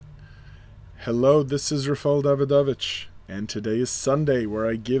Hello, this is Rafael Davidovich, and today is Sunday, where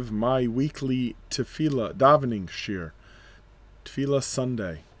I give my weekly Tefillah davening shir, Tefillah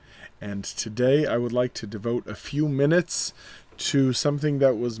Sunday. And today I would like to devote a few minutes to something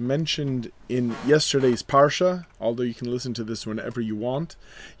that was mentioned in yesterday's Parsha, although you can listen to this whenever you want.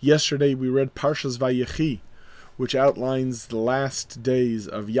 Yesterday we read Parshas Vayechi, which outlines the last days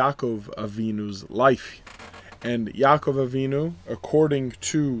of Yaakov Avinu's life. And Yaakov Avinu, according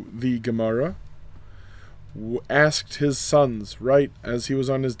to the Gemara, asked his sons, right as he was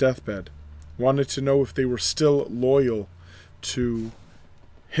on his deathbed, wanted to know if they were still loyal to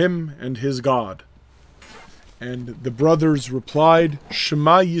him and his God. And the brothers replied,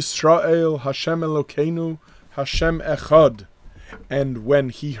 Shema Yisrael, Hashem Elokeinu, Hashem Echad. And when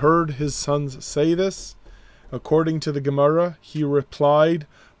he heard his sons say this, according to the Gemara, he replied,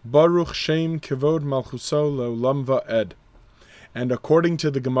 Baruch Shem Kevod Malchuso Leolam Va'ed. And according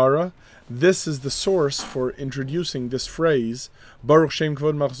to the Gemara, this is the source for introducing this phrase, Baruch Shem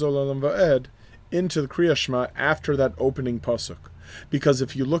Kevod Malchuso Leolam Va'ed, into the Kriya Shema after that opening pasuk. Because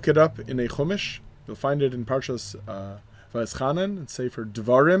if you look it up in a Chumash, you'll find it in Parshas Va'eschanan and Sefer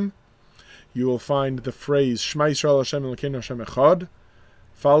Dvarim. You will find the phrase Shema Yisrael Hashem Elokeinu Hashem Echad,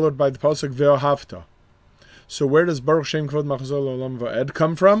 followed by the pasuk Ve'ohavta. So where does Baruch Shem Kevod Malchuso Leolam Va'ed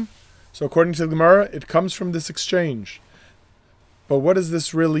come from? So according to the Gemara, it comes from this exchange. But what does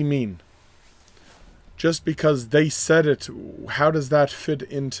this really mean? Just because they said it, how does that fit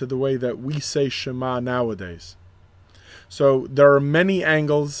into the way that we say Shema nowadays? So there are many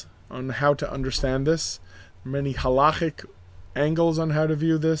angles on how to understand this, many halachic angles on how to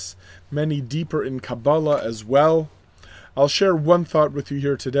view this, many deeper in Kabbalah as well. I'll share one thought with you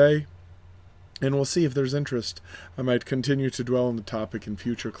here today, and we'll see if there's interest. I might continue to dwell on the topic in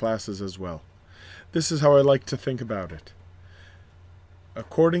future classes as well. This is how I like to think about it.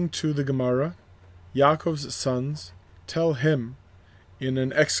 According to the Gemara, Yaakov's sons tell him in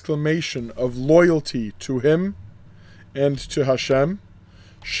an exclamation of loyalty to him and to Hashem,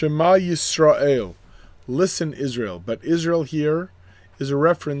 Shema Yisrael, listen Israel. But Israel here is a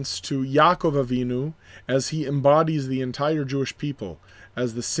reference to Yaakov Avinu as he embodies the entire Jewish people,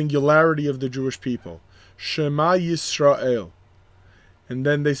 as the singularity of the Jewish people. Shema Yisrael. And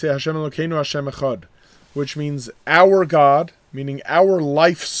then they say Hashem Elokeinu Hashem Echad, which means our God, meaning our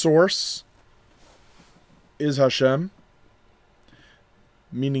life source, is Hashem,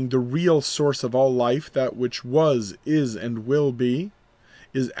 meaning the real source of all life, that which was, is, and will be,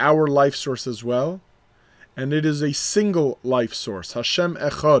 is our life source as well. And it is a single life source, Hashem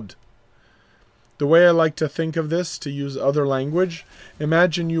Echad. The way I like to think of this, to use other language,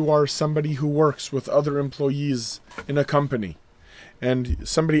 imagine you are somebody who works with other employees in a company, and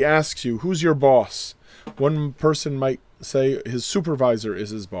somebody asks you, who's your boss? One person might say his supervisor is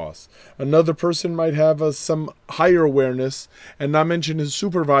his boss. Another person might have some higher awareness and not mention his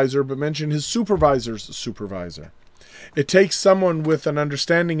supervisor, but mention his supervisor's supervisor. It takes someone with an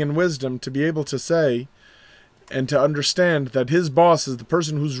understanding and wisdom to be able to say and to understand that his boss is the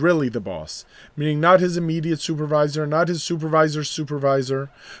person who's really the boss, meaning not his immediate supervisor, not his supervisor's supervisor,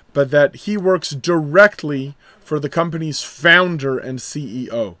 but that he works directly for the company's founder and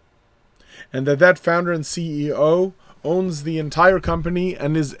CEO. And that founder and CEO owns the entire company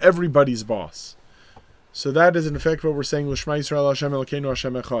and is everybody's boss. So that is in effect what we're saying with Shema Yisrael Hashem Elokeinu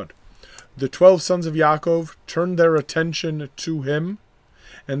Hashem Echad. The 12 sons of Yaakov turn their attention to him,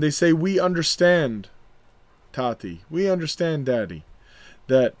 and they say, we understand, Tati, we understand, Daddy,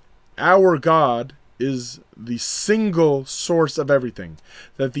 that our God is the single source of everything,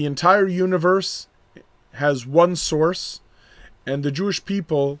 that the entire universe has one source, and the Jewish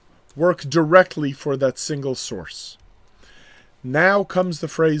people work directly for that single source. Now comes the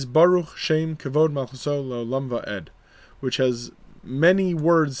phrase Baruch Shem Kevod Malchuso Leolam Va'ed, which has many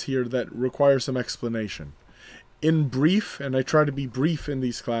words here that require some explanation. In brief, and I try to be brief in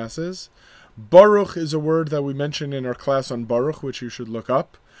these classes, Baruch is a word that we mentioned in our class on Baruch, which you should look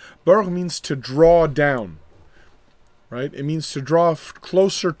up. Baruch means to draw down, right? It means to draw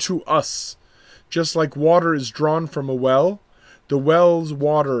closer to us. Just like water is drawn from a well, the well's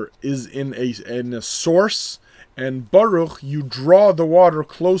water is in a source, and Baruch, you draw the water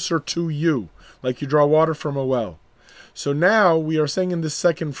closer to you, like you draw water from a well. So now we are saying in this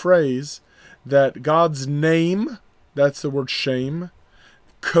second phrase that God's name, that's the word Shem,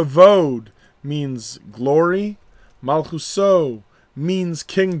 Kavod means glory, Malchuso means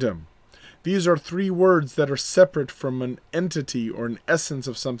kingdom. These are three words that are separate from an entity or an essence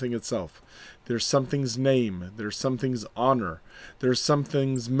of something itself. There's something's name, there's something's honor, there's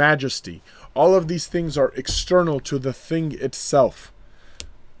something's majesty. All of these things are external to the thing itself.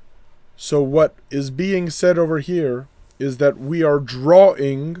 So what is being said over here is that we are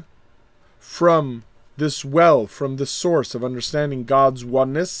drawing from this well, from this source of understanding God's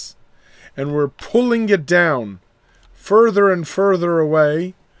oneness, and we're pulling it down further and further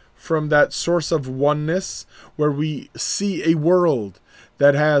away from that source of oneness, where we see a world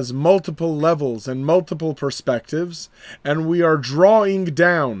that has multiple levels and multiple perspectives, and we are drawing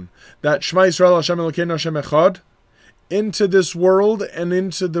down that Shema Yisrael Hashem Elokeinu Hashem Echad into this world and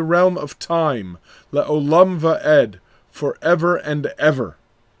into the realm of time, le'olam va'ed, forever and ever.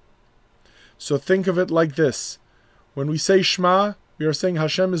 So think of it like this. When we say Shema, we are saying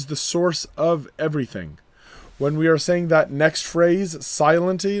Hashem is the source of everything. When we are saying that next phrase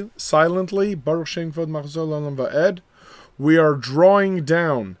silently, Baruch Shem Kvod Malchuto L'olam Va'ed, we are drawing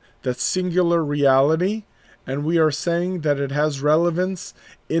down that singular reality, and we are saying that it has relevance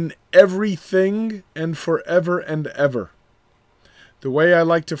in everything and forever and ever. The way I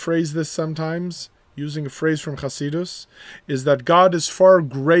like to phrase this sometimes, using a phrase from Chassidus, is that God is far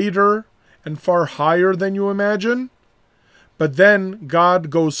greater and far higher than you imagine, but then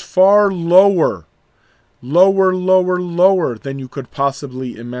God goes far lower than you could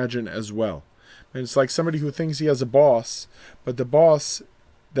possibly imagine as well. And it's like somebody who thinks he has a boss, but the boss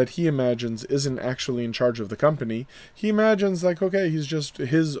that he imagines isn't actually in charge of the company. He imagines like, okay, he's just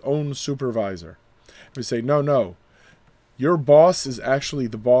his own supervisor. We say, no. Your boss is actually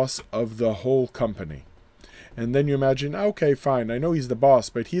the boss of the whole company. And then you imagine, okay, fine, I know he's the boss,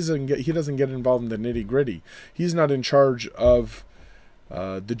 but he doesn't get involved in the nitty-gritty. He's not in charge of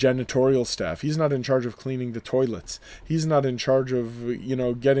the janitorial staff. He's not in charge of cleaning the toilets. He's not in charge of,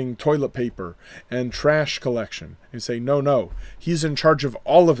 getting toilet paper and trash collection. And say, no, he's in charge of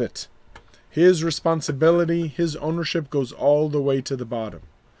all of it. His responsibility, his ownership goes all the way to the bottom.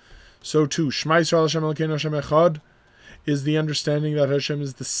 So too, Shema Yisrael Hashem Elokeinu Hashem Echad is the understanding that Hashem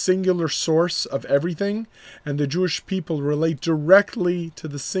is the singular source of everything, and the Jewish people relate directly to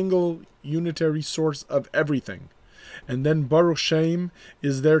the single unitary source of everything. And then Baruch Shem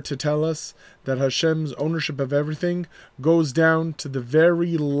is there to tell us that Hashem's ownership of everything goes down to the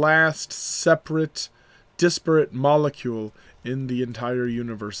very last separate, disparate molecule in the entire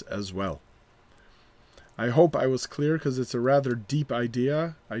universe as well. I hope I was clear, because it's a rather deep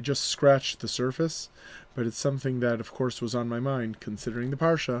idea. I just scratched the surface, but it's something that, of course, was on my mind considering the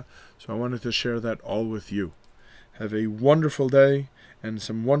Parsha, so I wanted to share that all with you. Have a wonderful day and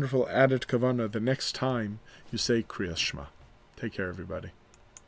some wonderful added kavanah the next time you say Kriyas Shema. Take care, everybody.